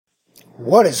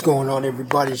What is going on,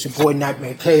 everybody? It's your boy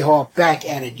Nightmare K-Hawk back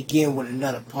at it again with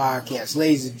another podcast.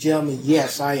 Ladies and gentlemen,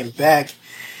 yes, I am back.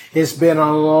 It's been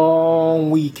a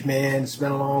long week, man. It's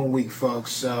been a long week,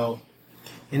 folks. So,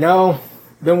 been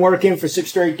working for 6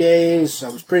 straight days. I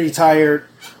was pretty tired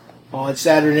on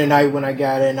Saturday night when I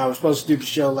got in. I was supposed to do the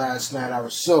show last night. I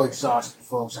was so exhausted,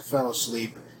 folks. I fell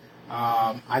asleep.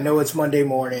 I know it's Monday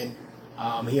morning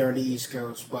here on the East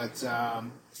Coast, but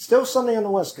still Sunday on the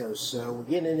West Coast. So we're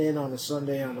getting it in on a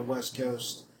Sunday on the West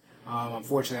Coast.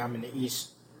 Unfortunately, I'm in the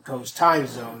East Coast time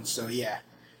zone, so yeah.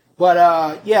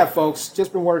 But folks,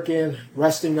 just been working,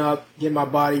 resting up, getting my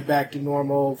body back to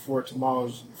normal for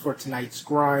tonight's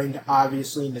grind.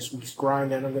 Obviously, this week's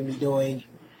grind that I'm going to be doing.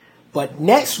 But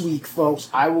next week, folks,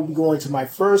 I will be going to my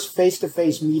first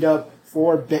face-to-face meetup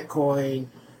for Bitcoin.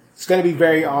 It's going to be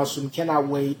very awesome. Cannot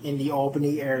wait, in the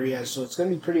Albany area. So it's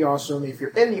going to be pretty awesome. If you're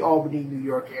in the Albany, New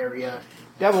York area,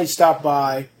 definitely stop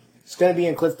by. It's going to be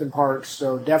in Clifton Park,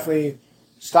 so definitely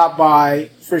stop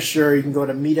by for sure. You can go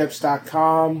to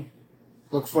meetups.com,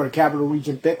 look for the Capital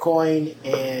Region Bitcoin,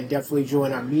 and definitely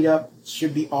join our meetup. It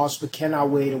should be awesome.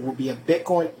 Cannot wait. It will be a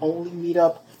Bitcoin-only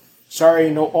meetup. Sorry,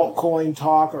 no altcoin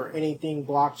talk or anything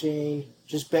blockchain,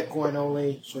 just Bitcoin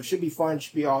only. So it should be fun. It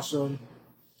should be awesome.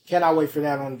 Cannot wait for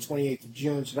that on the 28th of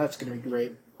June, so that's going to be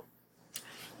great.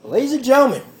 Ladies and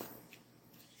gentlemen,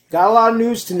 got a lot of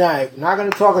news tonight. We're not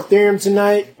going to talk Ethereum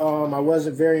tonight. I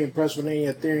wasn't very impressed with any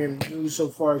Ethereum news so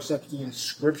far, except the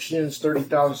inscriptions.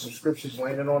 30,000 subscriptions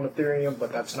landed on Ethereum,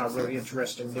 but that's not really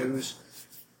interesting news.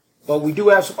 But we do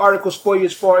have some articles for you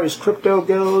as far as crypto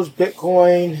goes,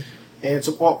 Bitcoin, and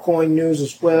some altcoin news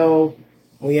as well.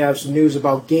 We have some news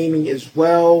about gaming as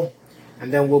well.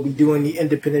 And then we'll be doing the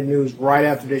independent news right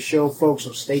after this show, folks.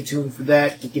 So stay tuned for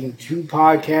that. We're getting 2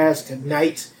 podcasts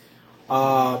tonight.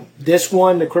 This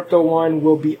one, the crypto one,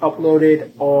 will be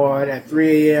uploaded at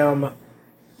 3 a.m.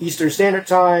 Eastern Standard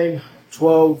Time,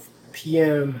 12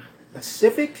 p.m.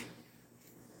 Pacific.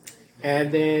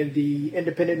 And then the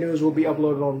independent news will be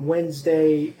uploaded on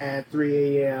Wednesday at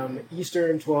 3 a.m.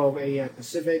 Eastern, 12 a.m.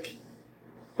 Pacific.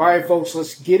 All right, folks,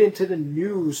 let's get into the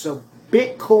news. So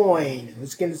Bitcoin,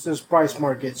 let's get into this price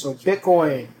market. So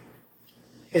Bitcoin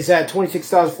is at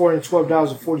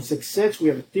 $26,412.46. We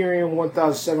have Ethereum,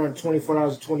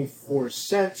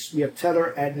 $1,724.24. We have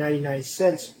Tether at 99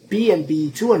 cents.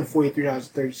 BNB,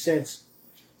 $243.30.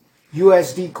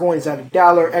 USD coins at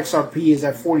 $1. XRP is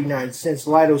at 49 cents.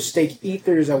 Lido Stake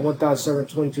Ether is at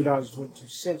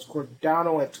 $1,722.22.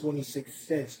 Cardano at 26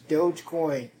 cents.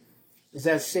 Dogecoin is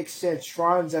at 6 cents.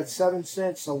 Tron's at 7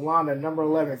 cents. Solana, number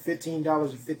 11,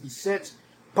 $15.50.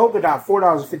 Polkadot,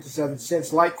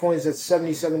 $4.57. Litecoin is at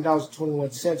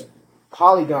 $77.21.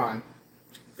 Polygon,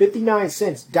 59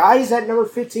 cents. DAI is at number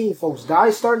 15, folks. DAI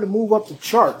is starting to move up the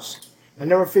charts. At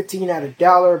number 15 at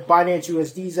 $1. Binance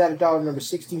USD is at $1. Number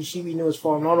 16, Shiba Inu is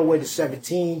falling all the way to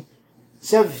 17.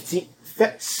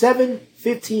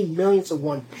 715 millionths of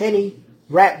 1 penny.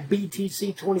 Wrap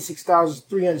BTC,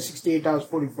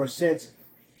 $26,368.44.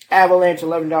 Avalanche,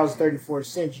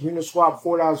 $11.34. Uniswap,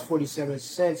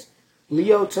 $4.47.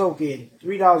 Leo token,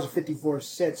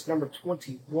 $3.54. Number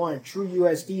 21. True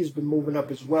USD has been moving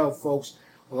up as well, folks.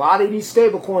 A lot of these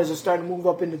stable coins are starting to move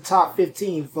up in the top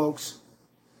 15, folks.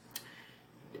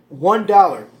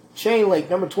 $1. Chainlink,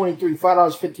 number 23,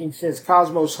 $5.15.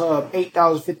 Cosmos Hub,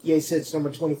 $8.58.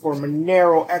 Number 24.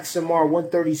 Monero XMR,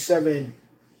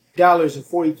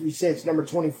 $137.43. Number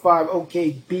 25.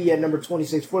 OKB at number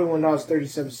 26,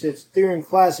 $41.37. Ethereum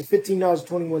Classic,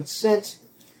 $15.21.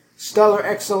 Stellar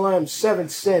XLM, 7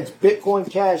 cents. Bitcoin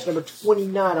Cash, number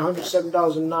 29,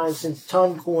 $107.09.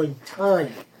 Toncoin,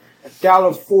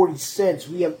 $1.40.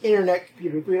 We have Internet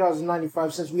Computer,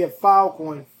 $3.95. We have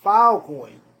Filecoin,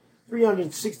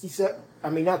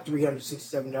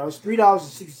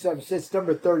 $3.67,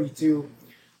 number 32.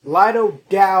 Lido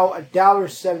Dow,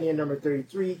 $1.70 at number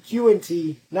 33.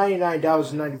 QNT,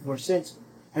 $99.94.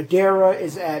 Hedera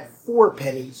is at 4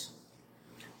 pennies.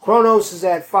 Kronos is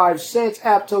at 5 cents.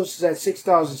 Aptos is at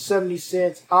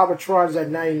 $6.70. Arbitron is at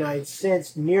 99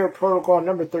 cents. Near Protocol,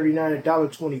 number 39,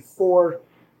 $1.24.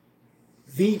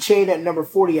 VeChain at number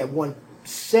 40 at 1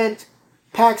 cent.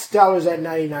 Pax dollars at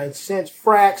 99 cents.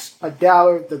 Frax,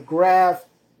 $1. The Graph,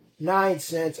 9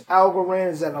 cents.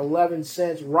 Algorand is at 11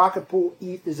 cents. Rocket Pool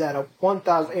ETH is at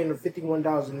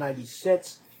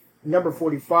 $1,851.90. Number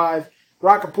 45.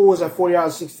 Rocket Pool is at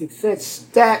 $40.66.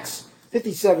 Stacks,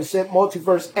 57 cents.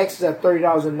 Multiverse X is at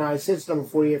 $30.09. Number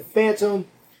 48. Phantom,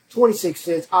 26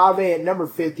 cents. Aave at number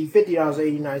 50,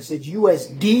 $50.89.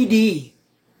 USDD.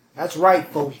 That's right,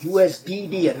 folks.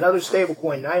 USDD, another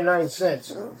stablecoin, 99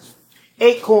 cents.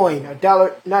 Apecoin,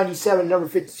 $1.97, number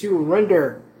 52.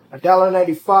 Render,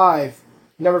 $1.95,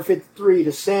 number 53.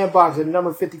 The Sandbox at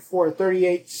number 54,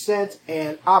 38 cents.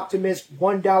 And Optimist,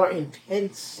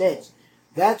 $1.10.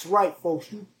 That's right,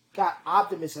 folks. You got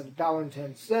Optimist at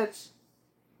 $1.10.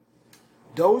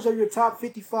 Those are your top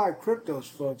 55 cryptos,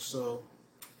 folks. So,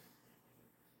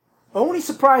 the only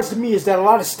surprise to me is that a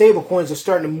lot of stablecoins are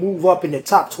starting to move up in the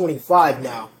top 25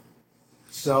 now.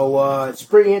 So, it's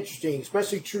pretty interesting,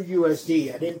 especially True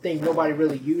USD. I didn't think nobody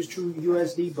really used True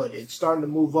USD, but it's starting to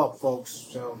move up, folks.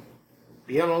 So,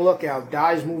 be on the lookout.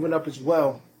 DAI's moving up as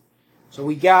well. So,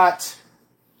 we got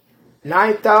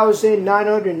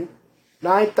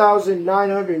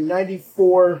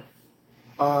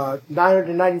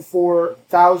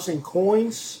 994,000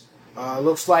 coins.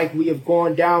 Looks like we have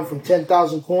gone down from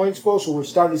 10,000 coins, folks. So we're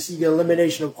starting to see the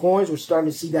elimination of coins. We're starting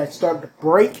to see that start to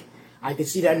break. I can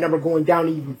see that number going down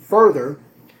even further.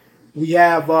 We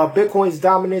have Bitcoin's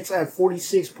dominance at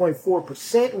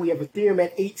 46.4%. We have Ethereum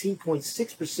at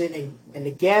 18.6%. And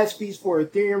the gas fees for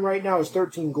Ethereum right now is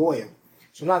 13 Goya.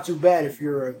 So not too bad if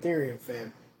you're an Ethereum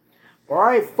fan. All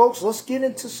right, folks, let's get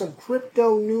into some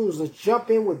crypto news. Let's jump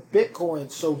in with Bitcoin.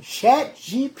 So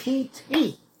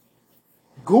ChatGPT,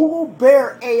 Google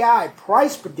Bear AI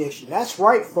price prediction. That's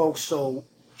right, folks. So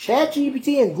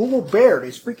ChatGPT and Google Bear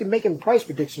is freaking making price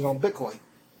predictions on Bitcoin.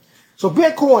 So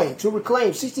Bitcoin to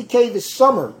reclaim 60K this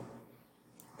summer,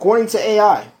 according to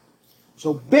AI.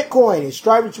 So Bitcoin is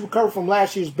striving to recover from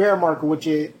last year's bear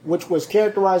market, which was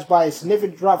characterized by a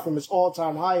significant drop from its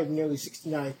all-time high of nearly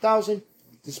 69,000.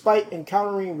 Despite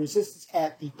encountering resistance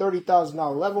at the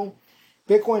 $30,000 level,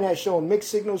 Bitcoin has shown mixed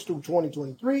signals through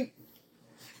 2023.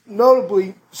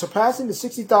 Notably, surpassing the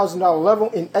 $60,000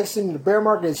 level and exiting the bear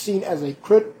market is seen as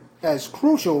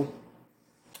crucial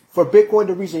for Bitcoin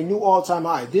to reach a new all-time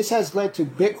high. This has led to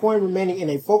Bitcoin remaining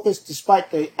in a focus despite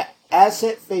the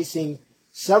asset facing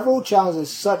several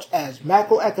challenges such as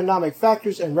macroeconomic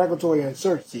factors and regulatory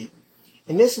uncertainty.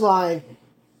 In this line,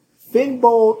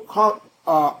 Finbold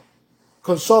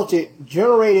consulted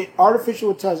generated artificial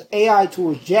intelligence AI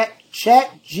tools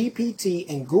ChatGPT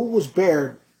and Google's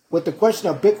Bear with the question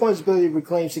of Bitcoin's ability to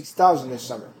reclaim 60,000 this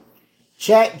summer.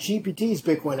 ChatGPT's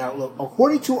Bitcoin outlook.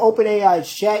 According to OpenAI's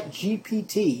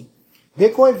ChatGPT,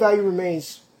 Bitcoin value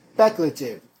remains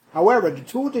speculative. However, the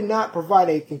tool did not provide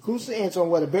a conclusive answer on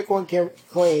whether Bitcoin can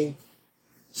claim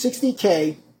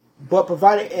 60K, but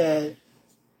provided a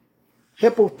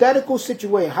hypothetical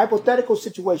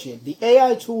situation. The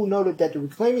AI tool noted that the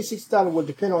reclaiming 60,000 would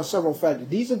depend on several factors.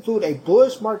 These include a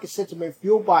bullish market sentiment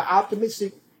fueled by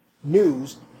optimistic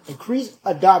news, increased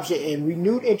adoption, and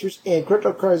renewed interest in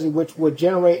cryptocurrency, which would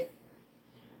generate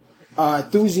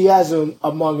enthusiasm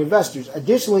among investors.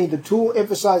 Additionally, the tool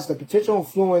emphasized the potential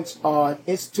influence on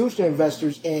institutional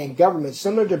investors and governments,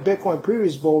 similar to Bitcoin's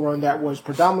previous bull run that was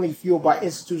predominantly fueled by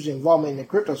institutional involvement in the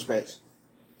crypto space.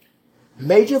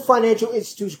 Major financial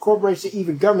institutions, corporations, and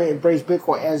even government embrace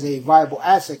Bitcoin as a viable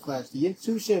asset class. The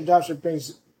institutional adoption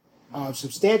brings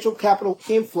substantial capital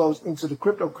inflows into the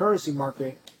cryptocurrency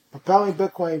market, propelling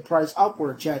Bitcoin price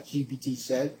upward, ChatGPT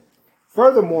said.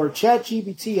 Furthermore,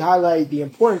 ChatGPT highlighted the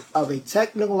importance of a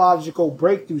technological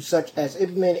breakthrough such as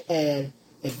implementing an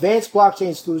advanced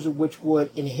blockchain solution which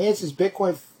would enhance its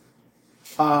Bitcoin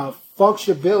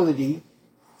functionality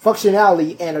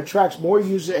and attracts more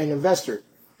users and investors.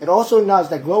 It also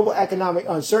acknowledged that global economic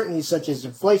uncertainties such as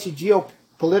inflation,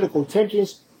 geopolitical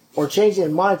tensions, or changes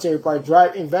in monetary price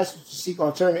drive investors to seek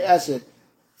alternative assets,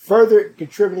 further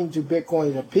contributing to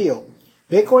Bitcoin's appeal.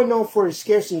 Bitcoin, known for its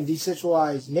scarcity and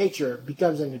decentralized nature,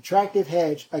 becomes an attractive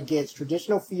hedge against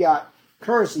traditional fiat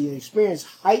currency and experiences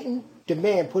heightened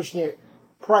demand, pushing its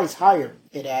price higher,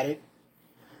 it added.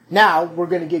 Now, we're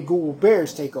going to get Google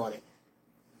Bear's take on it.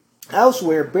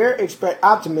 Elsewhere, Bear expressed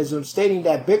optimism, stating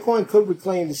that Bitcoin could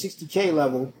reclaim the 60K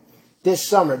level this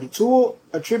summer. The tool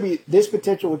attributes this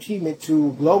potential achievement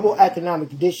to global economic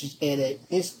conditions and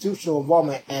institutional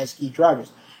involvement as key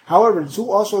drivers. However, the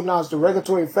tool also acknowledged the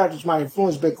regulatory factors might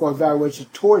influence Bitcoin valuation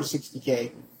towards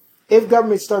 60K. If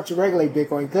governments start to regulate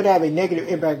Bitcoin, it could have a negative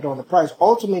impact on the price.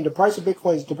 Ultimately, the price of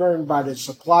Bitcoin is determined by the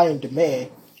supply and demand.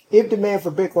 If demand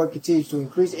for Bitcoin continues to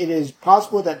increase, it is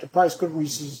possible that the price could reach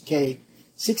 60K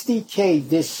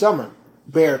this summer,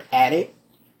 Baird added.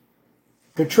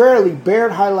 Contrarily,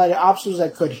 Baird highlighted obstacles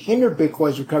that could hinder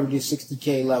Bitcoin's recovery to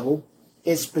 60K level.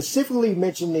 It specifically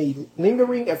mentioned the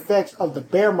lingering effects of the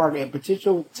bear market and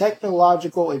potential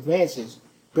technological advances.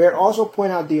 Baird also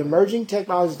pointed out the emerging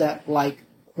technologies that, like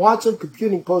quantum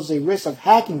computing, pose a risk of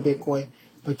hacking Bitcoin,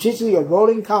 potentially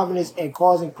eroding confidence and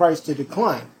causing price to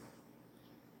decline.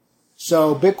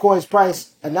 So Bitcoin's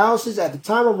price analysis at the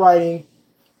time of writing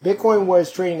Bitcoin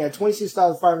was trading at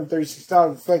 $26,536,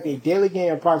 reflecting a daily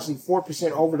gain of approximately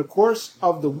 4% over the course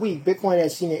of the week. Bitcoin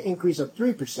has seen an increase of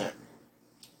 3%.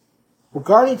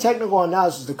 Regarding technical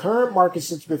analysis, the current market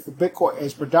sentiment for Bitcoin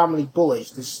is predominantly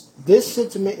bullish. This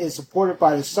sentiment is supported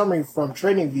by the summary from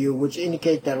TradingView, which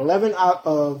indicate that 11 out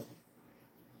of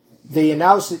the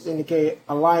analysis indicate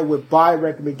aligned with buy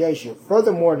recommendation.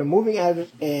 Furthermore, the moving average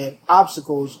and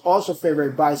obstacles also favor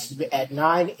a buy sentiment at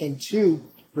 9 and 2,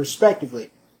 respectively.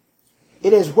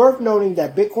 It is worth noting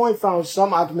that Bitcoin found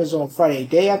some optimism on Friday, a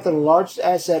day after the largest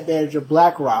asset manager,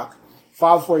 BlackRock,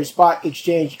 filed for a spot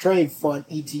exchange trade fund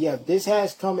ETF. This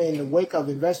has come in the wake of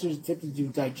investors attempting to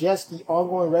digest the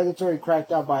ongoing regulatory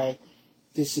crackdown by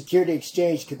the Securities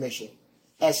Exchange Commission,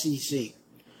 SEC.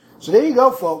 So there you go,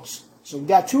 folks. So we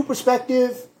got two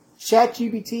perspectives.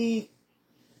 ChatGPT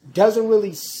doesn't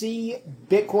really see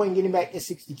Bitcoin getting back to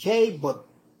 60K, but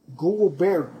Google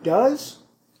Bear does.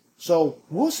 So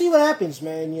we'll see what happens,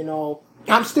 man. You know,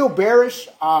 I'm still bearish.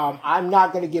 I'm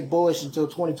not going to get bullish until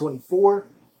 2024,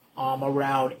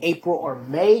 around April or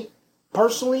May,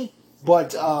 personally.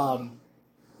 But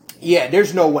yeah,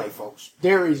 there's no way, folks.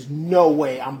 There is no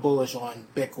way I'm bullish on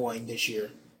Bitcoin this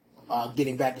year,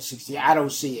 getting back to 60. I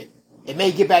don't see it. It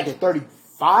may get back to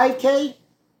 35K,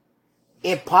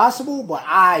 if possible, but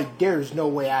there's no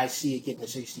way I see it getting to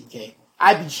 60K.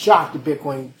 I'd be shocked if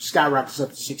Bitcoin skyrockets up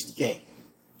to 60K,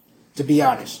 to be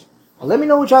honest. Let me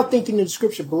know what y'all think in the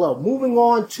description below. Moving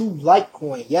on to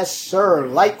Litecoin. Yes, sir.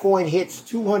 Litecoin hits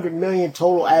 200 million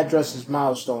total addresses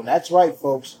milestone. That's right,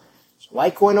 folks. So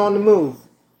Litecoin on the move.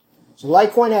 So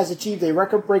Litecoin has achieved a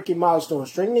record-breaking milestone,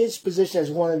 strengthening its position as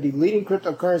one of the leading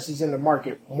cryptocurrencies in the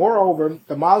market. Moreover,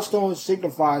 the milestone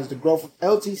signifies the growth of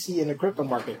LTC in the crypto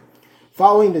market.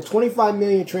 Following the 25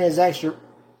 million transaction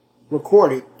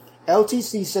recorded,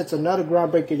 LTC sets another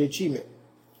groundbreaking achievement.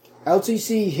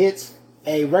 LTC hits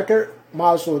a record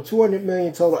milestone of 200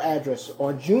 million total addresses.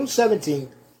 On June 17th,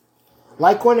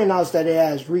 Litecoin announced that it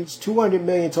has reached 200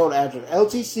 million total addresses.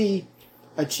 LTC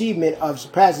achievement of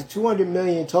surpassing 200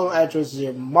 million total addresses is a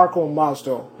remarkable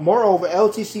milestone. Moreover,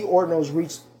 LTC ordinals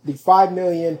reached the 5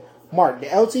 million mark. The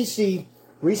LTC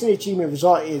recent achievement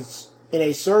result is in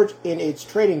a surge in its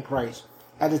trading price.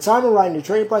 At the time of writing, the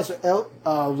trading price of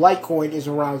Litecoin is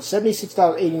around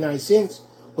 $76.89,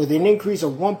 with an increase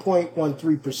of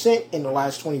 1.13% in the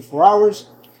last 24 hours.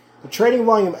 The trading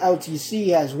volume of LTC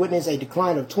has witnessed a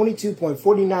decline of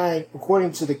 22.49%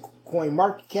 according to the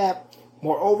CoinMarketCap.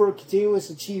 Moreover, continuous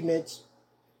achievements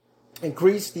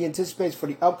increase the anticipation for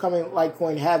the upcoming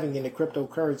Litecoin halving in the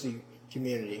cryptocurrency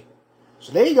community.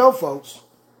 So there you go, folks.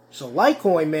 So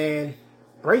Litecoin, man,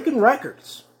 breaking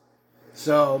records.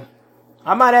 So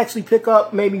I might actually pick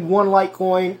up maybe one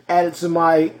Litecoin, add it to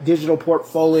my digital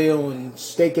portfolio, and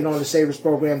stake it on the Savers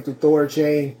program through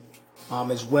ThorChain,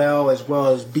 as well as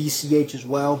BCH as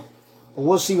well. But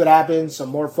we'll see what happens. I'm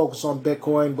more focused on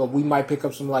Bitcoin, but we might pick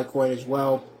up some Litecoin as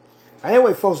well.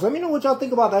 Anyway, folks, let me know what y'all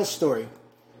think about that story.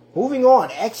 Moving on,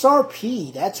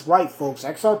 XRP. That's right, folks.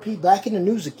 XRP back in the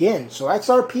news again. So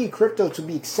XRP crypto to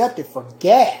be accepted for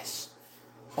gas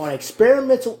on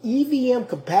experimental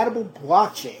EVM-compatible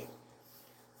blockchain.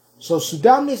 So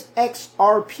Pseudonymous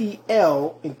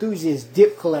XRPL enthusiast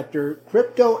dip collector,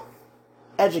 crypto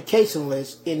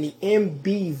educationalist in the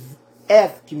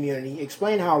MBF community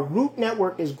explained how Root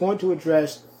Network is going to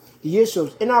address the issue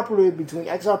of interoperability between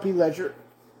XRP Ledger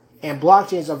and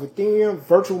blockchains of Ethereum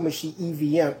virtual machine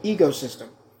EVM ecosystem.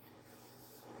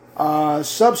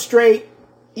 Substrate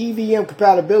EVM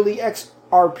compatibility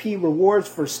XRP rewards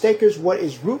for stakers. What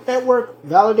is Root Network?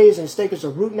 Validators and stakers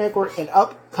of Root Network, an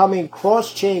upcoming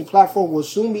cross-chain platform, will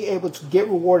soon be able to get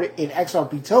rewarded in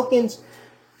XRP tokens.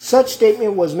 Such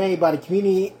statement was made by the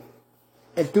community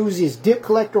enthusiast dip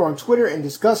collector on Twitter and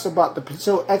discussed about the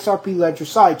potential XRP Ledger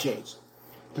sidechains.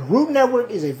 The Root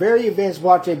Network is a very advanced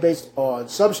blockchain based on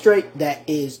Substrate that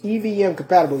is EVM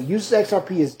compatible. It uses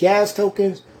XRP as gas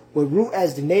tokens, with Root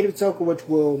as the native token, which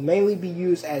will mainly be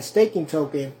used as staking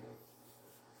token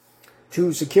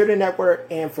to secure the network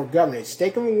and for governance.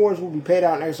 Staking rewards will be paid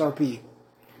out in XRP.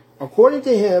 According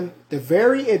to him, the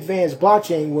very advanced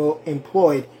blockchain will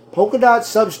employ Polkadot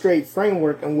Substrate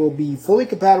framework and will be fully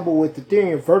compatible with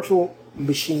Ethereum virtual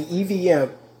machine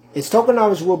EVM. Its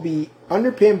tokenomics will be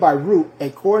underpinned by Root, a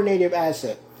core native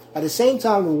asset. At the same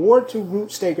time, reward to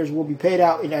Root stakers will be paid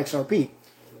out in XRP.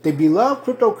 The beloved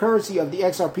cryptocurrency of the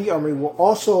XRP army will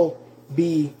also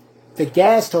be the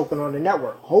gas token on the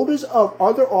network. Holders of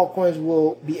other altcoins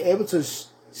will be able to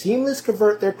seamlessly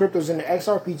convert their cryptos into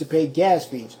XRP to pay gas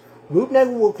fees. Root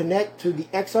Network will connect to the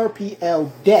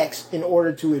XRPL DEX in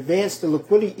order to advance the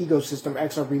liquidity ecosystem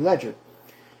XRP Ledger.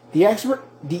 The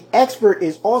expert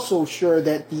is also sure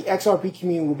that the XRP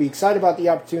community will be excited about the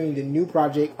opportunity the new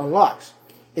project unlocks.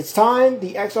 It's time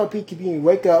the XRP community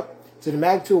wake up to the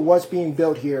magnitude of what's being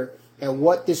built here and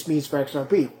what this means for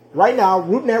XRP. Right now,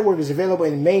 Root Network is available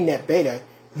in mainnet beta.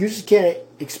 Users can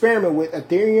experiment with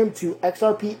Ethereum to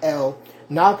XRP-L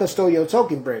non-custodial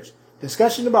token bridge.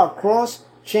 Discussion about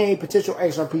cross-chain potential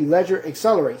XRP ledger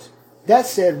accelerates. That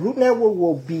said, Root Network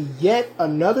will be yet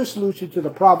another solution to the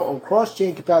problem of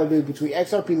cross-chain compatibility between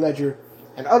XRP ledger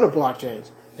and other blockchains.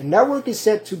 The network is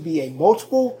set to be a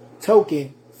multiple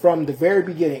token from the very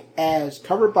beginning. As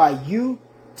covered by You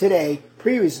Today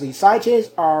previously, sidechains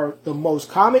are the most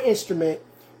common instrument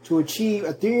to achieve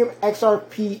Ethereum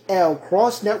XRP-L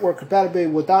cross-network compatibility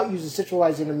without using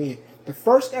centralized intermediate. The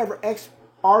first ever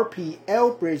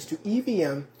XRP-L bridge to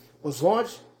EVM was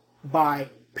launched by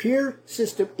Peer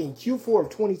System in Q4 of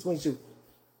 2022.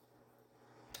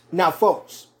 Now,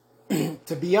 folks,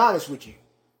 to be honest with you,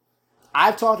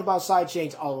 I've talked about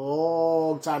sidechains a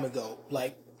long time ago.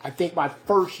 Like, I think my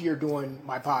first year doing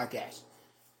my podcast.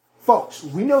 Folks,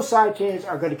 we know sidechains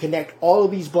are going to connect all of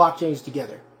these blockchains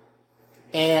together.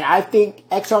 And I think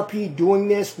XRP doing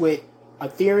this with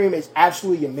Ethereum is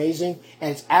absolutely amazing,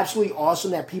 and it's absolutely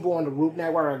awesome that people on the Root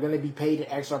Network are going to be paid in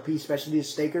XRP, especially the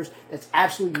stakers. That's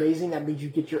absolutely amazing. That means you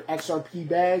get your XRP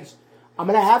bags. I'm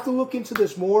going to have to look into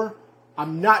this more.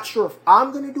 I'm not sure if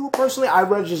I'm going to do it personally. I'd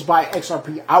rather just buy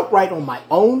XRP outright on my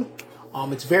own.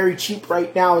 It's very cheap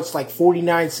right now. It's like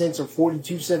 49 cents or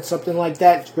 42 cents, something like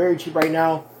that. It's very cheap right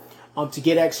now. To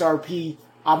get XRP,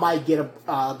 I might get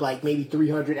like maybe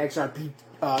 300 XRP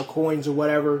coins or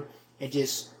whatever, and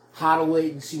just hodl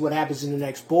it and see what happens in the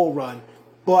next bull run.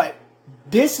 But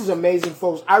this is amazing,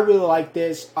 folks. I really like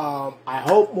this. I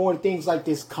hope more things like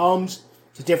this comes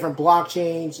to different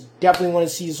blockchains. Definitely want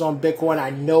to see this on Bitcoin. I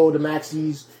know the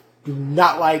maxis do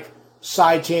not like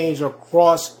side chains or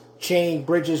cross-chain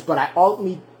bridges, but I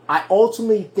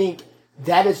ultimately think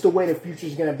that is the way the future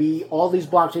is going to be. All these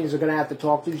blockchains are going to have to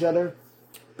talk to each other,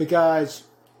 because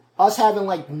us having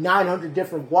like 900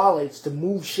 different wallets to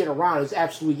move shit around is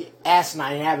absolutely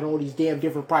asinine, and having all these damn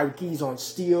different private keys on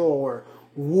steel or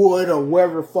wood or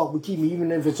wherever the fuck we keep them,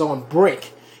 even if it's on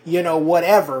brick,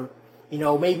 whatever.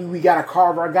 Maybe we got to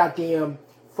carve our goddamn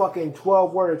fucking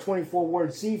 12-word or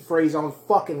 24-word seed phrase on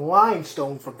fucking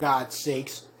limestone, for God's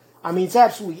sakes. I mean, it's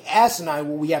absolutely asinine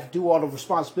what we have to do, all the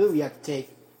responsibility we have to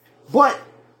take. But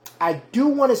I do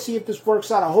want to see if this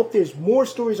works out. I hope there's more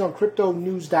stories on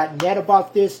cryptonews.net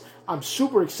about this. I'm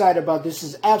super excited about this.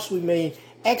 This is absolutely amazing.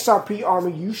 XRP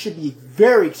Army, you should be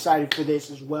very excited for this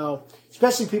as well.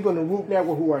 Especially people in the Root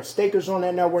Network who are stakers on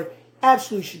that network.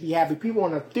 Absolutely should be happy. People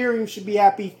on Ethereum should be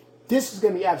happy. This is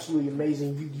going to be absolutely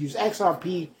amazing. You use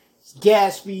XRP,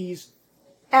 gas fees.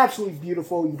 Absolutely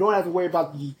beautiful. You don't have to worry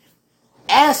about the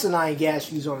asinine gas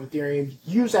fees on Ethereum.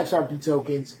 Use XRP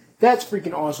tokens. That's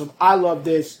freaking awesome. I love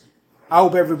this. I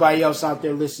hope everybody else out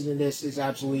there listening to this is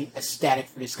absolutely ecstatic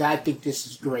for this guy. I think this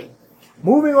is great.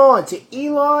 Moving on to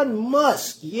Elon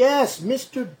Musk. Yes,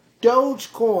 Mr.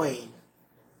 Dogecoin,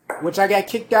 which I got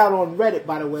kicked out on Reddit,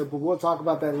 by the way, but we'll talk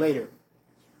about that later.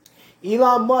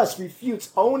 Elon Musk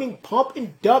refutes owning pump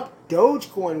and dump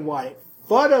Dogecoin wallet.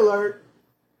 FUD alert.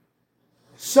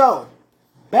 So,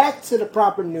 back to the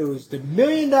proper news. The $1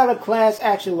 million class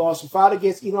action lawsuit filed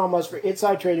against Elon Musk for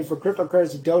inside trading for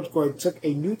cryptocurrency Dogecoin took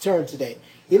a new turn today.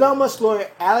 Elon Musk's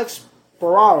lawyer Alex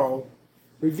Ferraro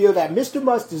revealed that Mr.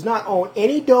 Musk does not own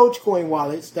any Dogecoin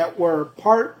wallets that were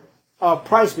part of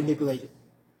price manipulation.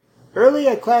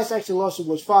 Earlier, a class action lawsuit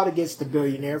was filed against the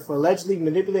billionaire for allegedly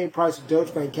manipulating the price of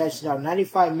Dogecoin and cashing out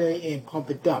 $95 million in pump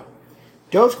and dump.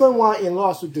 Dogecoin wallet in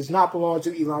lawsuit does not belong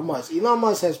to Elon Musk. Elon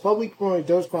Musk has publicly promoted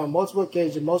Dogecoin on multiple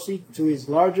occasions, mostly to his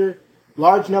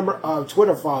large number of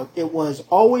Twitter followers. It was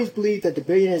always believed that the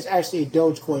billionaire is actually a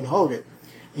Dogecoin holder.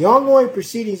 The ongoing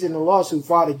proceedings in the lawsuit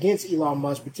filed against Elon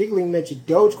Musk particularly mentioned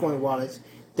Dogecoin wallets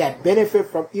that benefit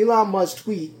from Elon Musk's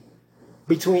tweet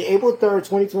between April 3rd,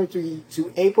 2023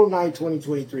 to April 9th,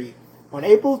 2023. On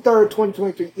April 3rd,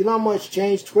 2023, Elon Musk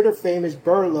changed Twitter famous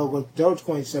bird logo to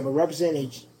Dogecoin symbol, representing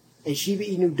a Shiba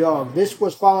Inu dog. This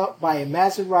was followed by a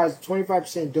massive rise of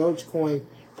 25% Dogecoin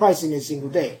pricing in a single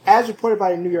day. As reported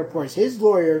by the New York Post, his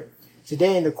lawyer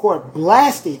today in the court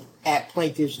blasted at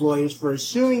plaintiff's lawyers for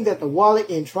assuming that the wallet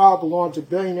in trial belonged to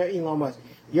billionaire Elon Musk.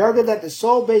 He argued that the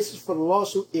sole basis for the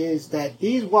lawsuit is that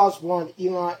these wallets belong to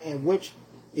Elon, and which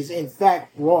is in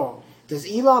fact wrong. Does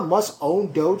Elon Musk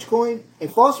own Dogecoin? A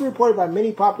falsely reported by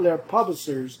many popular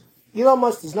publishers, Elon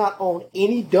Musk does not own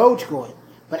any Dogecoin.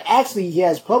 But actually, he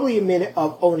has publicly admitted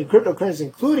of owning cryptocurrencies,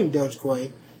 including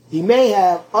Dogecoin. He may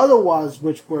have other wallets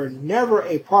which were never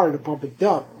a part of the pump and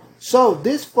dump, So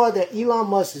this FUD that Elon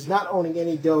Musk is not owning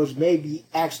any Doge may be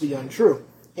actually untrue.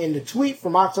 In the tweet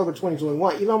from October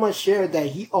 2021, Elon Musk shared that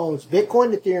he owns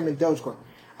Bitcoin, Ethereum, and Dogecoin.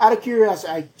 Out of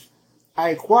curiosity, I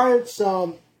acquired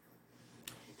some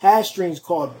hash strings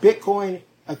called Bitcoin,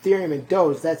 Ethereum, and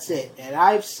Doge. That's it. And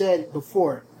I've said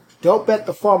before, don't bet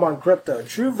the farm on crypto.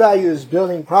 True value is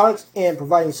building products and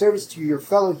providing service to your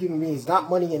fellow human beings, not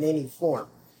money in any form.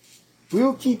 We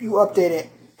will keep you updated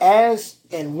as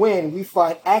and when we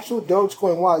find actual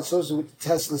Dogecoin wallets associated with the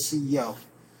Tesla CEO.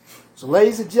 So,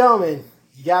 ladies and gentlemen,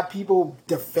 you got people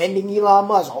defending Elon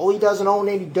Musk. Oh, he doesn't own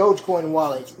any Dogecoin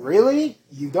wallets. Really?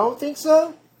 You don't think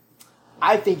so?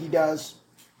 I think he does,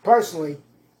 personally.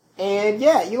 And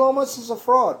yeah, Elon Musk is a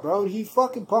fraud, bro. He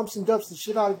fucking pumps and dumps the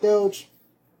shit out of Doge.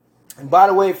 And by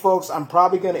the way, folks, I'm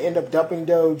probably going to end up dumping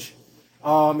Doge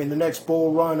in the next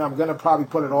bull run. I'm going to probably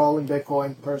put it all in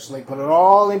Bitcoin, personally. Put it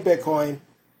all in Bitcoin,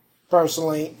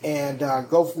 personally, and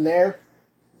go from there.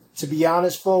 To be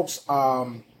honest, folks,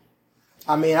 I'm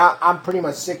pretty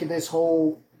much sick of this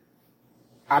whole...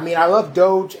 I love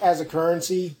Doge as a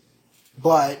currency,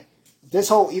 but this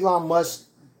whole Elon Musk,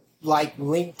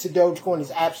 link to Dogecoin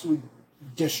is absolutely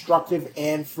destructive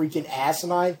and freaking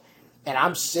asinine, and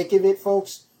I'm sick of it,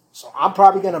 folks. So I'm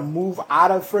probably going to move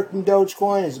out of freaking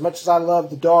Dogecoin as much as I love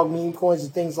the dog meme coins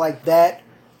and things like that.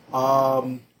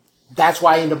 That's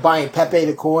why I ended up buying Pepe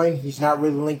the coin. He's not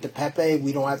really linked to Pepe.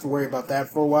 We don't have to worry about that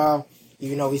for a while.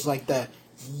 Even though he's like the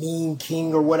meme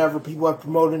king or whatever people have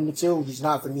promoted him to. He's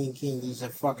not the meme king. He's a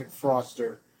fucking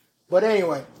fraudster. But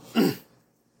anyway.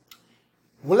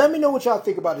 Well, let me know what y'all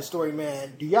think about this story,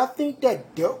 man. Do y'all think that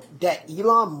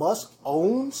Elon Musk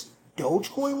owns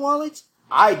Dogecoin wallets?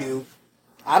 I do.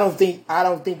 I don't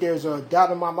think there's a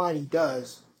doubt in my mind he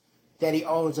does that he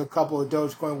owns a couple of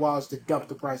Dogecoin wallets to dump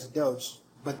the price of Doge.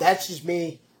 But that's just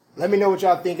me. Let me know what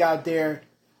y'all think out there.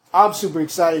 I'm super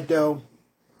excited though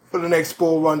for the next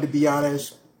bull run, to be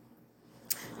honest.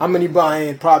 I'm gonna be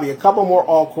buying probably a couple more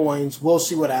altcoins. We'll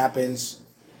see what happens.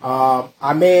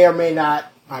 I may or may not.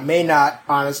 I may not,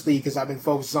 honestly, because I've been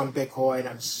focused on Bitcoin.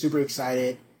 I'm super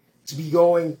excited to be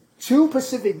going to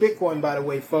Pacific Bitcoin, by the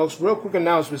way, folks. Real quick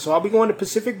announcement. So I'll be going to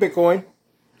Pacific Bitcoin.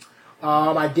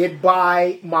 I did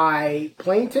buy my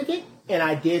plane ticket, and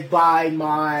I did buy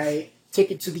my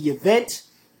ticket to the event.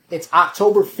 It's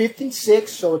October 5th and 6th,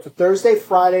 so it's a Thursday,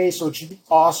 Friday, so it should be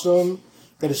awesome.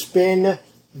 Going to spend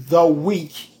the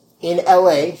week in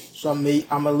LA. So I'm going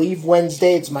to leave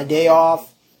Wednesday. It's my day off.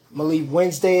 I'm going to leave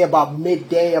Wednesday about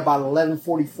midday, about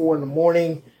 11:44 in the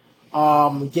morning.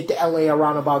 Get to LA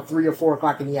around about 3 or 4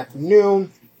 o'clock in the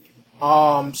afternoon.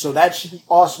 So that should be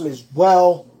awesome as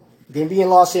well. I'm going to be in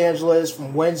Los Angeles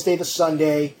from Wednesday to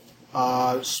Sunday.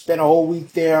 Spend a whole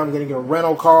week there. I'm going to get a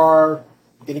rental car.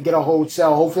 I'm going to get a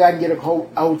hotel. Hopefully I can get a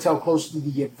hotel close to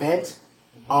the event.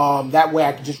 That way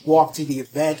I can just walk to the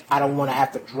event. I don't want to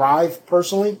have to drive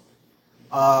personally.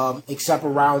 Except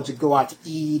around to go out to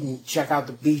eat and check out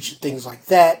the beach and things like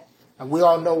that. And we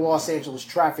all know Los Angeles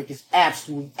traffic is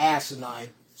absolutely asinine.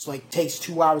 It's takes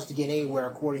 2 hours to get anywhere,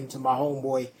 according to my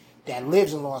homeboy that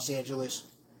lives in Los Angeles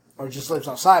or just lives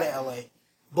outside of LA.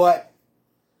 But,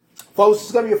 folks,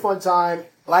 it's going to be a fun time.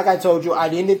 Like I told you, I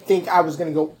didn't think I was going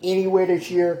to go anywhere this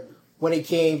year when it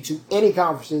came to any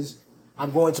conferences.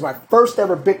 I'm going to my first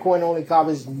ever Bitcoin-only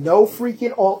conference. No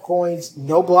freaking altcoins,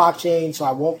 no blockchain, so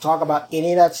I won't talk about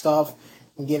any of that stuff.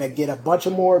 I'm going to get a bunch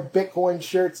of more Bitcoin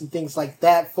shirts and things like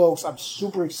that, folks. I'm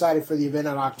super excited for the event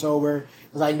in October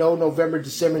because I know November,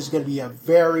 December is going to be a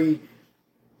very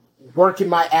working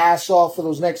my ass off for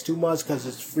those next 2 months because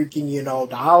it's freaking,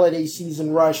 the holiday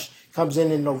season rush comes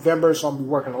in November, so I'll be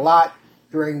working a lot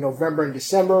during November and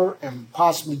December and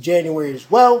possibly January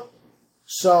as well.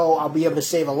 So I'll be able to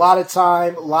save a lot of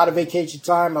time, a lot of vacation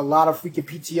time, a lot of freaking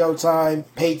PTO time,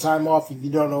 paid time off if you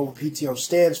don't know what PTO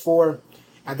stands for.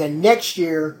 And then next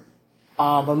year,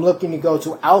 I'm looking to go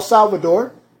to El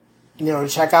Salvador, to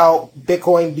check out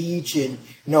Bitcoin Beach and,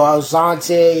 El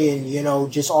Zante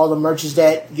and, just all the merchants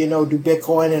that, do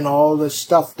Bitcoin and all the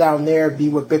stuff down there, be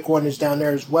with Bitcoiners down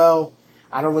there as well.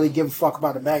 I don't really give a fuck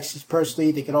about the Maxis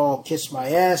personally. They can all kiss my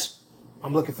ass.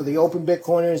 I'm looking for the open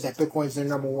Bitcoiners, that Bitcoin's their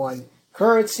number one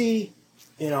currency,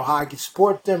 how I can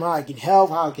support them, how I can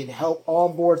help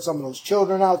onboard some of those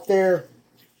children out there.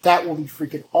 That will be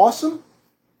freaking awesome.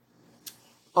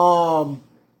 Also,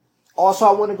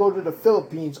 I want to go to the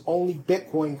Philippines only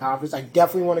Bitcoin conference. I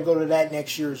definitely want to go to that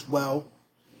next year as well.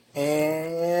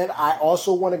 And I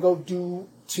also want to go to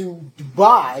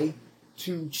Dubai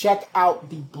to check out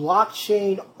the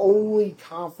blockchain only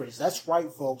conference. That's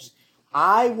right, folks.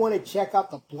 I want to check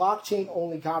out the blockchain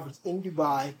only conference in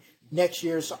Dubai next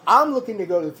year. So I'm looking to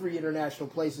go to 3 international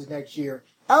places next year.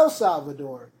 El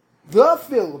Salvador, the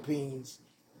Philippines,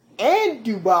 and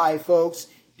Dubai, folks.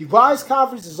 Dubai's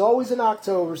conference is always in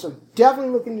October, so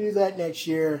definitely looking to do that next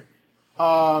year.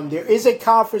 There is a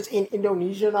conference in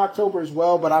Indonesia in October as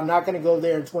well, but I'm not going to go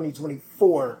there in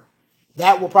 2024.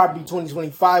 That will probably be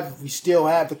 2025 if we still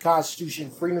have the Constitution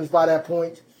and freedoms by that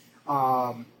point.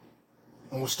 And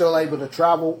we're still able to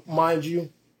travel, mind you.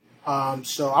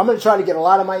 So I'm going to try to get a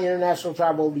lot of my international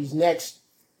travel over these next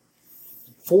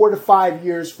 4 to 5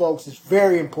 years, folks. It's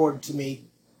very important to me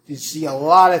to see a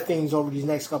lot of things over these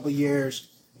next couple of years,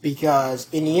 because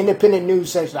in the independent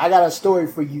news section, I got a story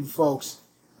for you folks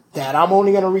that I'm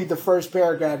only going to read the first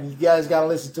paragraph, and you guys got to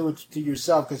listen to it to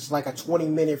yourself, because it's like a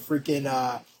 20-minute freaking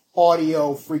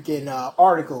audio freaking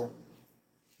article.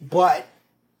 But,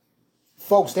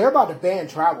 folks, they're about to ban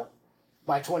travel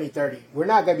by 2030. We're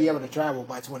not going to be able to travel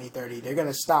by 2030. They're going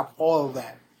to stop all of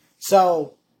that.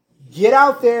 So, get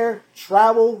out there,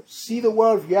 travel, see the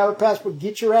world. If you have a passport,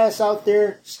 get your ass out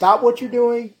there. Stop what you're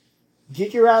doing.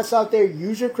 Get your ass out there.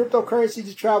 Use your cryptocurrency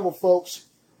to travel, folks.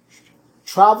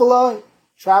 Traveler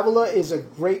is a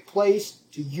great place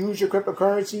to use your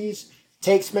cryptocurrencies. It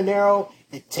takes Monero.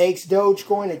 It takes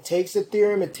Dogecoin. It takes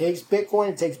Ethereum. It takes Bitcoin.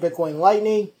 It takes Bitcoin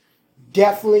Lightning.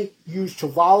 Definitely use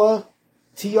Travala.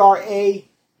 Travala.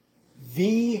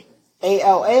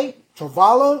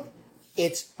 Travala.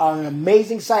 It's an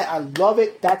amazing site. I love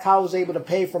it. That's how I was able to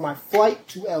pay for my flight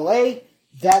to LA.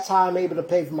 That's how I'm able to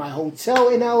pay for my hotel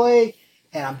in LA.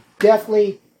 And I'm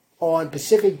definitely on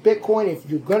Pacific Bitcoin. If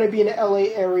you're going to be in the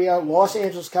LA area, Los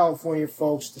Angeles, California,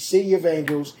 folks, the city of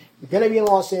angels, you're going to be in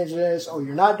Los Angeles, or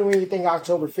you're not doing anything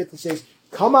October 5th and 6th,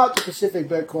 come out to Pacific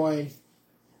Bitcoin.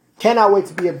 Cannot wait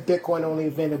to be a Bitcoin-only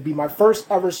event. It'll be my first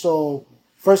ever, so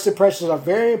first impressions are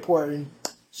very important.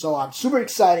 So I'm super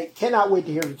excited. Cannot wait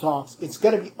to hear the talks. It's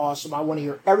going to be awesome. I want to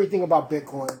hear everything about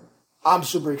Bitcoin. I'm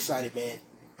super excited, man.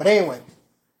 But anyway,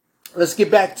 let's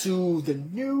get back to the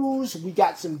news. We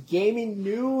got some gaming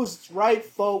news. That's right,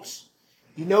 folks.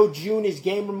 You know June is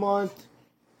Gamer Month.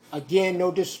 Again,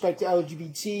 no disrespect to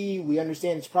LGBT. We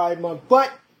understand it's Pride Month.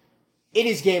 But it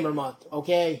is Gamer Month,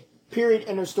 okay? Period,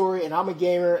 end of story. And I'm a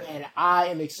gamer, and I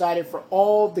am excited for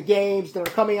all the games that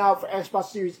are coming out for Xbox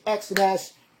Series X and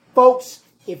S. Folks,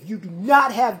 if you do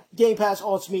not have Game Pass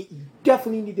Ultimate, you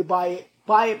definitely need to buy it.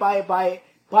 Buy it. Buy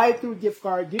it through a gift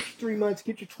card. Get your 3 months.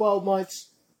 Get your 12 months.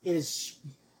 It is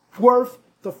worth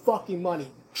the fucking money.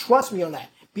 Trust me on that.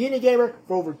 Being a gamer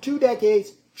for over 2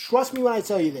 decades, trust me when I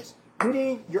tell you this.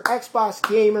 Getting your Xbox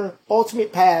Gamer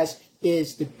Ultimate Pass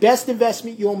is the best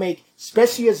investment you'll make,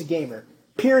 especially as a gamer.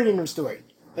 Period, end of story.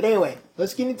 But anyway,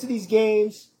 let's get into these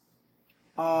games.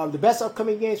 The best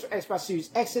upcoming games for Xbox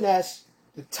Series X and S.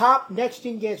 The top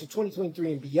next-gen games for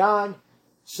 2023 and beyond.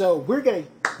 So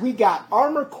we got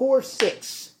Armored Core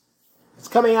 6. It's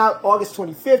coming out August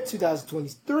 25th,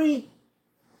 2023.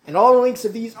 And all the links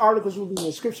of these articles will be in the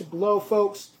description below,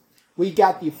 folks. We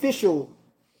got the official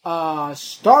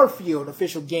Starfield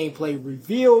official gameplay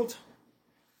revealed.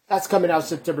 That's coming out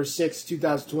September 6th,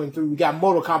 2023. We got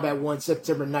Mortal Kombat 1,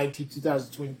 September 19th,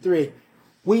 2023.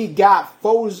 We got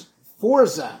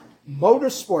Forza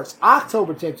Motorsports,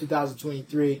 October 10th,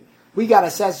 2023. We got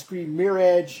Assassin's Creed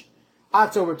Mirage,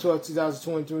 October 12th,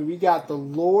 2023. We got The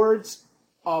Lords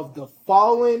of the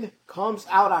Fallen, comes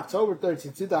out October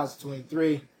 13th,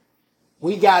 2023.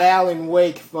 We got Alan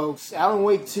Wake, folks. Alan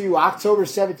Wake 2, October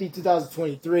 17th,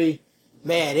 2023.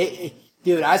 Man,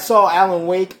 dude, I saw Alan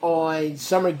Wake on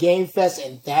Summer Game Fest,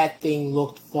 and that thing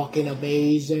looked fucking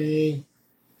amazing.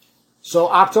 So,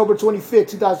 October 25th,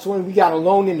 2020, we got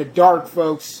Alone in the Dark,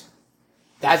 folks.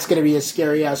 That's going to be a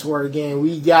scary-ass horror game.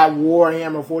 We got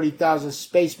Warhammer 40,000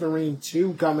 Space Marine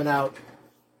 2 coming out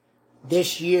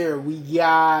this year. We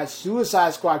got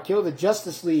Suicide Squad Kill the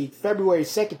Justice League, February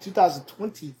 2nd,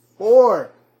 2024.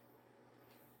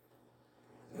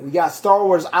 We got Star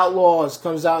Wars Outlaws,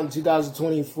 comes out in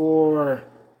 2024.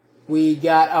 We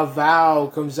got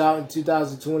Avowed, comes out in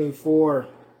 2024.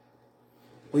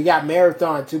 We got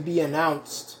Marathon to be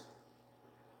announced.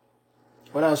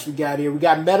 What else we got here? We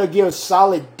got Metal Gear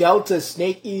Solid Delta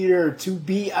Snake Eater to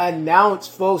be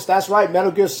announced, folks. That's right,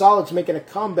 Metal Gear Solid's making a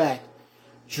comeback.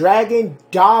 Dragon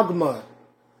Dogma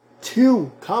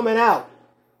 2 coming out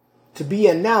to be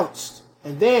announced.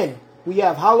 And then we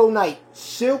have Hollow Knight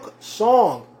Silk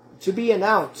Song to be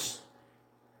announced.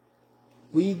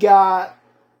 We got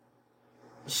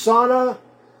Saga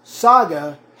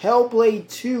Hellblade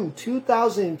 2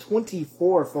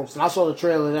 2024, folks. And I saw the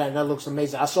trailer of that, and that looks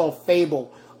amazing. I saw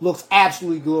Fable. Looks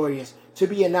absolutely glorious. To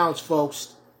be announced,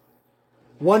 folks.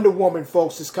 Wonder Woman,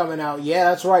 folks, is coming out. Yeah,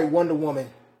 that's right, Wonder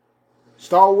Woman.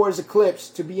 Star Wars Eclipse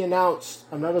to be announced.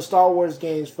 Another Star Wars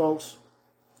games, folks.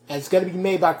 And it's going to be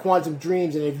made by Quantum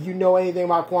Dreams. And if you know anything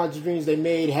about Quantum Dreams, they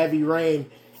made Heavy Rain.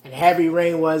 And Heavy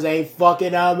Rain was a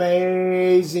fucking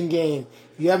amazing game.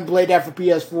 If you haven't played that for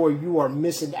PS4, you are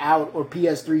missing out. Or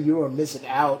PS3, you are missing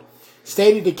out.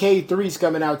 State of Decay 3 is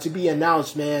coming out to be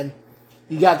announced, man.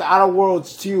 You got the Outer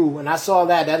Worlds 2, and I saw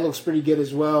that. That looks pretty good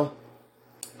as well.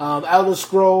 Elder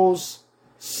Scrolls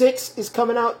 6 is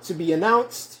coming out to be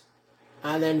announced.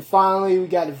 And then finally, we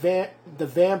got the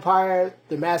Vampire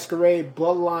the Masquerade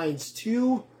Bloodlines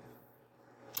 2.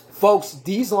 Folks,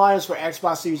 these lineups for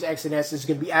Xbox Series X and S is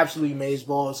going to be absolutely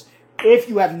amazeballs. If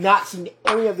you have not seen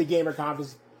any of the Gamer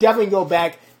Conference, definitely go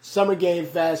back. Summer Game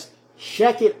Fest.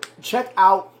 Check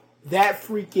out that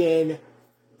freaking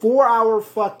 4-hour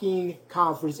fucking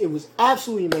conference. It was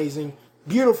absolutely amazing.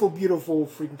 Beautiful, beautiful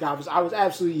freaking conference. I was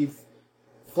absolutely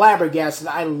flabbergasted.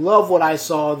 I love what I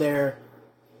saw there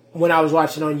when I was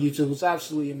watching on YouTube. It was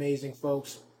absolutely amazing,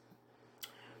 folks.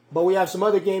 But we have some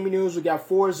other gaming news. We got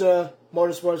Forza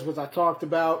Motorsports, which I talked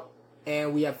about.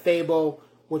 And we have Fable,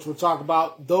 which we'll talk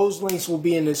about. Those links will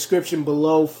be in the description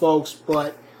below, folks.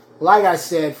 But like I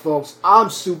said, folks, I'm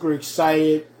super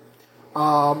excited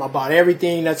about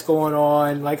everything that's going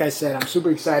on. Like I said, I'm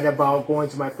super excited about going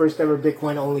to my first ever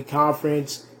Bitcoin-only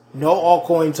conference. No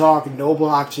altcoin talk, no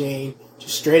blockchain.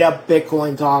 Just straight up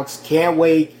Bitcoin talks. Can't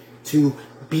wait to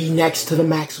be next to the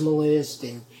maximalist,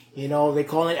 and they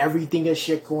call it everything a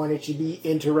shitcoin. It should be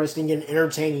interesting and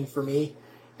entertaining for me,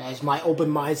 as my open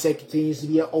mindset continues to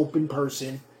be an open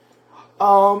person.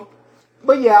 But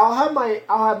yeah, I'll have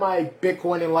my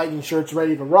Bitcoin and Lightning shirts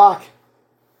ready to rock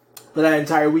for that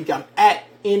entire week. I'm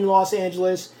in Los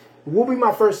Angeles. It will be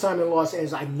my first time in Los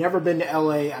Angeles. I've never been to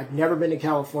LA. I've never been to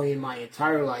California in my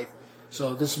entire life.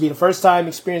 So this will be the first time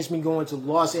experiencing me going to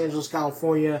Los Angeles,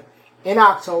 California in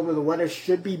October. The weather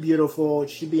should be beautiful. It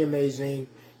should be amazing.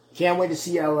 Can't wait to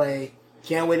see LA.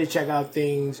 Can't wait to check out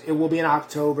things. It will be in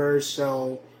October,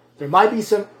 so there might be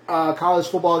some college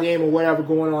football game or whatever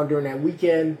going on during that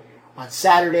weekend. On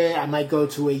Saturday, I might go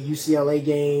to a UCLA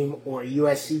game or a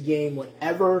USC game,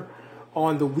 whatever.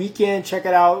 On the weekend, check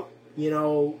it out,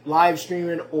 live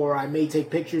streaming, or I may take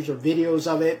pictures or videos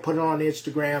of it, put it on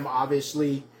Instagram,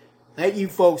 obviously. Let you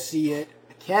folks see it.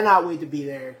 I cannot wait to be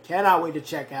there. Cannot wait to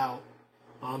check out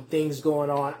things going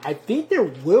on. I think there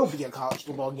will be a college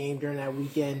football game during that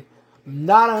weekend. I'm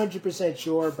not 100%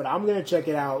 sure, but I'm going to check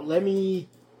it out. Let me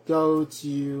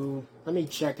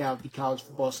check out the college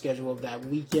football schedule of that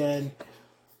weekend.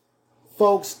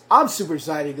 Folks, I'm super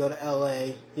excited to go to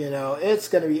LA. It's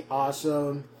going to be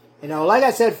awesome. Like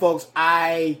I said, folks,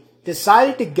 I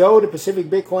decided to go to Pacific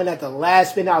Bitcoin at the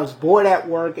last minute. I was bored at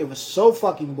work. It was so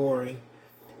fucking boring.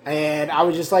 And I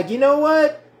was just like, you know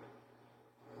what?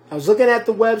 I was looking at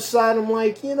the website. I'm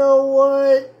like, you know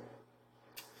what?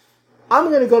 I'm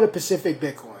going to go to Pacific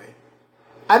Bitcoin.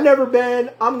 I've never been.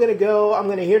 I'm going to go. I'm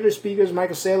going to hear the speakers.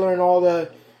 Michael Saylor and all the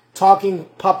talking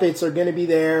puppets are going to be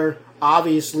there.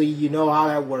 Obviously, you know how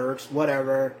that works.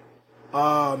 Whatever.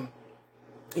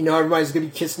 Everybody's going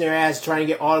to be kissing their ass trying to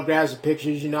get autographs and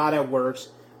pictures. You know how that works.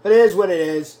 But it is what it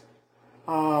is.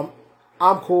 I'm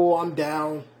cool. I'm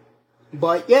down.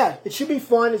 But yeah, it should be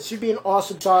fun. It should be an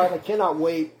awesome time. I cannot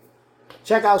wait.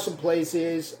 Check out some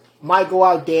places. Might go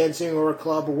out dancing or a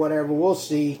club or whatever. We'll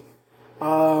see.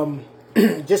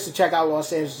 Just to check out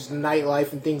Los Angeles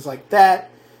nightlife and things like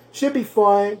that. Should be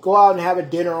fun. Go out and have a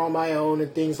dinner on my own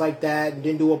and things like that. And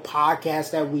then do a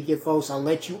podcast that weekend, folks. I'll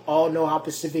let you all know how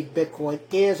Pacific Bitcoin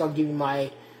is. I'll give you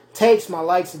my takes, my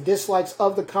likes and dislikes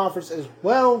of the conference as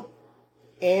well.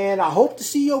 And I hope to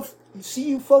see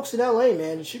you folks in LA,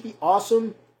 man. It should be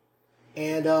awesome.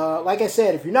 And like I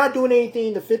said, if you're not doing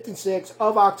anything the 5th and 6th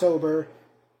of October,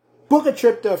 book a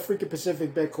trip to freaking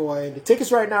Pacific Bitcoin. The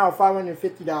tickets right now are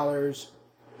 $550.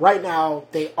 Right now,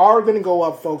 they are going to go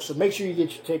up, folks. So make sure you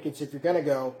get your tickets if you're going to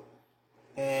go.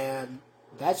 And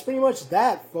that's pretty much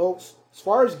that, folks. As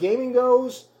far as gaming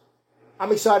goes,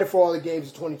 I'm excited for all the games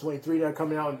of 2023 that are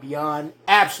coming out and beyond.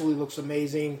 Absolutely looks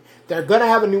amazing. They're going to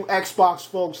have a new Xbox,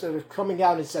 folks, that is coming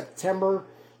out in September.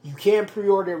 You can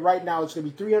pre-order it right now. It's going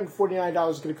to be $349.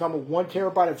 It's going to come with 1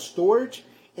 terabyte of storage.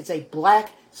 It's a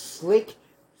black, slick,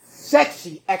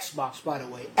 sexy Xbox, by the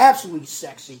way. Absolutely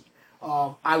sexy.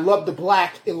 I love the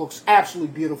black. It looks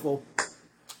absolutely beautiful.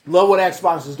 Love what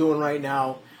Xbox is doing right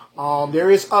now.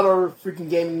 There is other freaking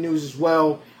gaming news as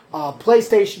well.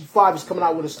 PlayStation 5 is coming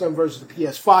out with a slim version of the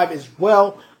PS5 as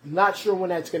well. I'm not sure when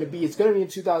that's going to be. It's going to be in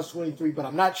 2023, but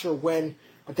I'm not sure when.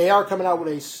 But they are coming out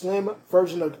with a slim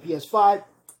version of the PS5.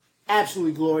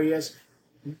 Absolutely glorious.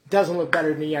 Doesn't look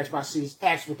better than the Xbox Series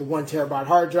X with the 1 terabyte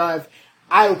hard drive.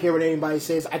 I don't care what anybody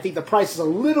says. I think the price is a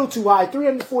little too high.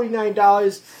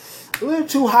 $349. a little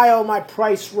too high on my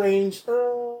price range.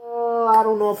 I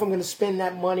don't know if I'm going to spend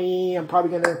that money. I'm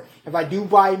probably going to, if I do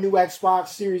buy a new Xbox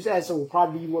Series S, it will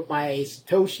probably be with my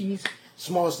Satoshis,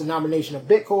 smallest denomination of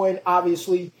Bitcoin,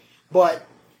 obviously. But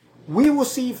we will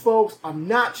see, folks. I'm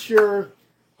not sure,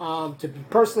 to be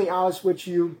personally honest with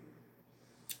you.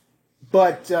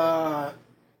 But I'll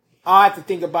have to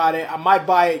think about it. I might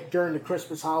buy it during the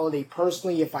Christmas holiday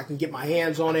personally if I can get my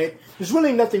hands on it. There's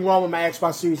really nothing wrong with my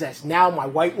Xbox Series S now, my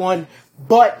white one.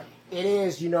 But it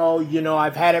is,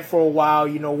 I've had it for a while,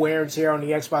 wear and tear on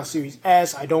the Xbox Series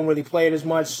S. I don't really play it as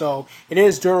much, so it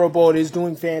is durable. It is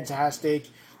doing fantastic.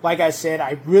 Like I said,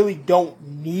 I really don't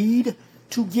need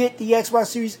to get the Xbox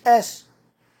Series S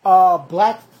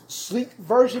black sleek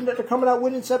version that they're coming out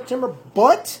with in September,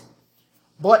 but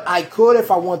I could if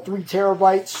I want 3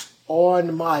 terabytes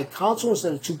on my console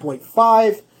instead of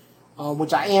 2.5,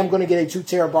 which I am going to get a 2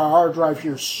 terabyte hard drive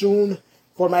here soon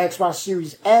for my Xbox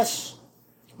Series S,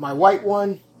 my white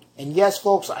one. And yes,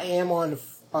 folks, I am on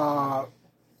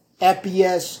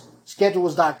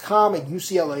FBSschedules.com, and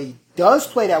UCLA does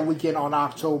play that weekend on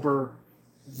October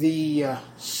the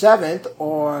 7th,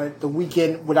 or the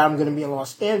weekend when I'm going to be in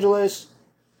Los Angeles.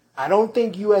 I don't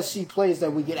think USC plays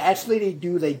that weekend. Actually, they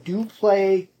do. They do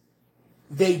play,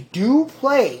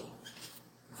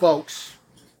 folks,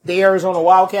 the Arizona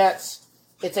Wildcats.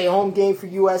 It's a home game for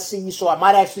USC, so I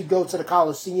might actually go to the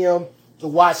Coliseum to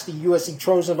watch the USC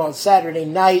Trojans on Saturday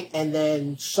night, and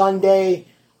then Sunday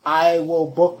I will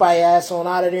book my ass on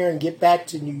out of there and get back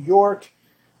to New York,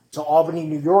 to Albany,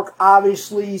 New York,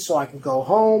 obviously, so I can go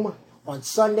home on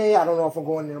Sunday. I don't know if I'm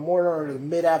going in the morning or the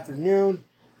mid-afternoon,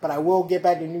 but I will get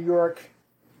back to New York,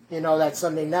 that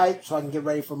Sunday night, so I can get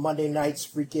ready for Monday night's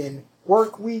freaking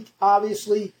work week,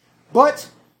 obviously. But,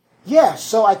 yeah,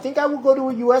 so I think I will go to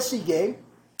a USC game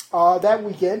that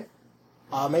weekend.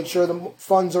 Make sure the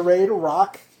funds are ready to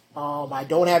rock. I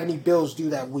don't have any bills due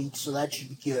that week, so that should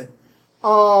be good.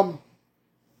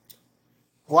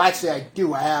 Well, actually, I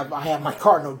do. I have my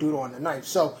card note due on the 9th,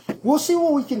 so we'll see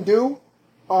what we can do.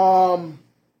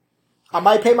 I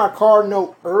might pay my card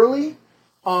note early,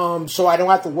 so I don't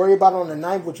have to worry about it on the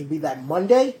 9th, which would be that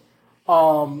Monday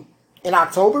in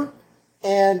October.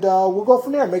 And we'll go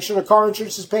from there. Make sure the car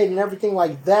insurance is paid and everything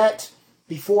like that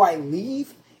before I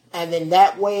leave. And then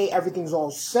that way, everything's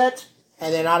all set.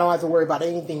 And then I don't have to worry about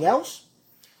anything else.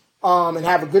 And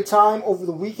have a good time over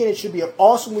the weekend. It should be an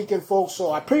awesome weekend, folks.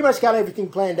 So I pretty much got everything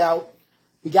planned out.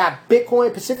 We got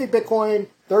Bitcoin, Pacific Bitcoin,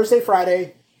 Thursday,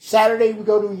 Friday. Saturday, we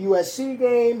go to a USC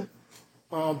game.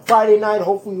 Friday night,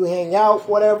 hopefully we hang out,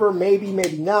 whatever. Maybe,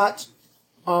 maybe not.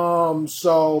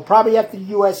 So probably after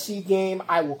the USC game,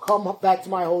 I will come back to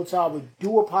my hotel. I will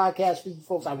do a podcast for you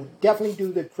folks. I will definitely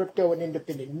do the crypto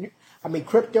and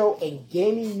crypto and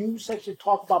gaming news section.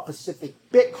 Talk about Pacific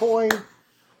Bitcoin.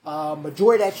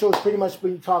 Majority of that show is pretty much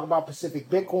when you talk about Pacific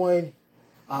Bitcoin.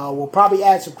 We'll probably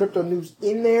add some crypto news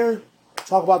in there.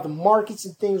 Talk about the markets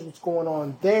and things, what's going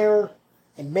on there.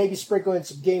 And maybe sprinkle in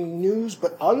some gaming news.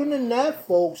 But other than that,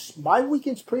 folks, my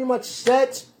weekend's pretty much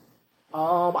set.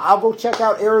 I'll go check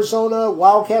out Arizona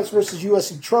Wildcats versus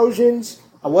USC Trojans.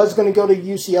 I was going to go to the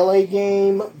UCLA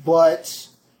game, but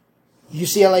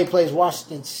UCLA plays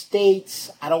Washington State.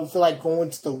 I don't feel like going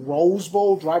to the Rose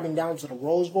Bowl, driving down to the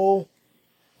Rose Bowl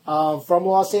from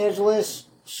Los Angeles.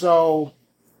 So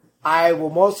I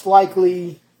will most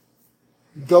likely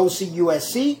go see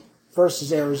USC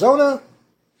versus Arizona.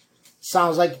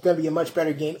 Sounds like it's going to be a much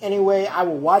better game anyway. I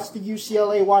will watch the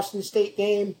UCLA Washington State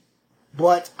game,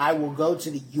 but I will go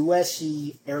to the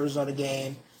USC Arizona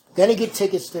game. Gonna get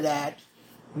tickets to that.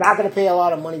 Not gonna pay a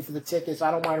lot of money for the tickets.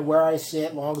 I don't mind where I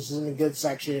sit, as long as it's in a good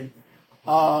section.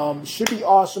 Should be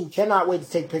awesome. Cannot wait to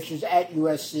take pictures at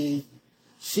USC.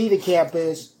 See the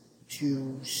campus.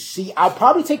 I'll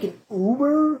probably take an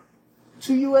Uber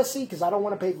to USC because I don't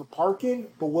want to pay for parking,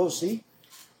 but we'll see.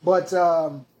 But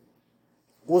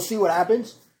we'll see what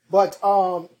happens. But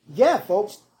yeah,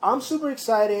 folks, I'm super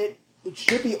excited. It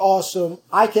should be awesome.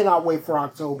 I cannot wait for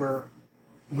October.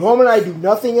 Normally I do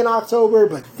nothing in October,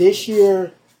 but this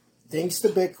year, thanks to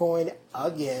Bitcoin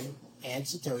again and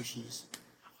Satoshis,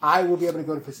 I will be able to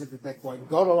go to Pacific Bitcoin,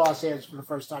 go to Los Angeles for the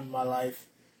first time in my life.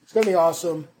 It's going to be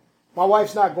awesome. My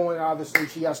wife's not going, obviously.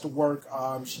 She has to work.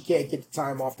 She can't get the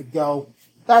time off to go.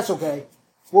 That's okay.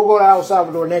 We'll go to El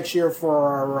Salvador next year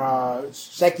for our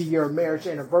second year of marriage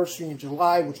anniversary in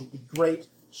July, which will be great.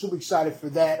 Super excited for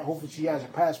that. Hopefully she has a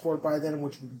passport by then,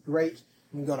 which would be great.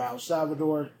 We can go to El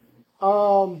Salvador.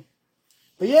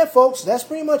 But yeah, folks, that's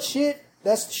pretty much it.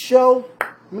 That's the show.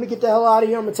 I'm going to get the hell out of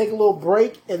here. I'm going to take a little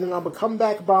break, and then I'm going to come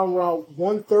back about around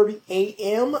 1:30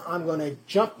 a.m. I'm going to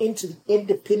jump into the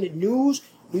independent news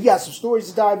We got some stories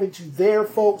to dive into there,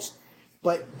 folks.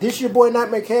 But this is your boy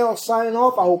Nightmare Chaos signing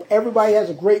off. I hope everybody has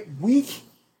a great week.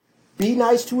 Be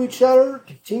nice to each other.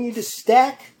 Continue to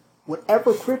stack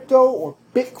whatever crypto or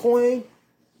Bitcoin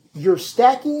you're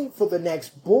stacking for the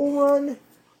next bull run.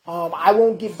 I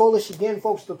won't get bullish again,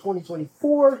 folks, till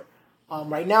 2024.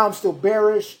 Right now, I'm still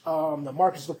bearish. The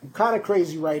market's looking kind of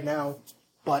crazy right now.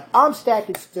 But I'm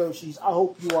stacking Satoshis. I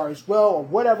hope you are as well, or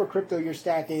whatever crypto you're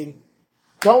stacking.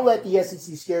 Don't let the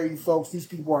SEC scare you, folks. These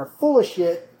people are full of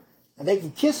shit, and they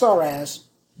can kiss our ass.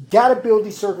 Got to build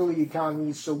these circular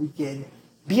economies so we can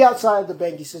be outside of the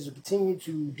banking system, continue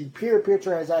to do peer-to-peer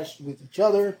transactions with each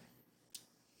other.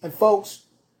 And, folks,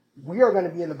 we are going to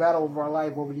be in the battle of our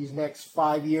life over these next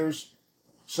 5 years.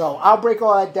 So I'll break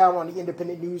all that down on the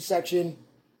independent news section.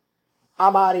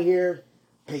 I'm out of here.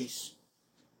 Peace.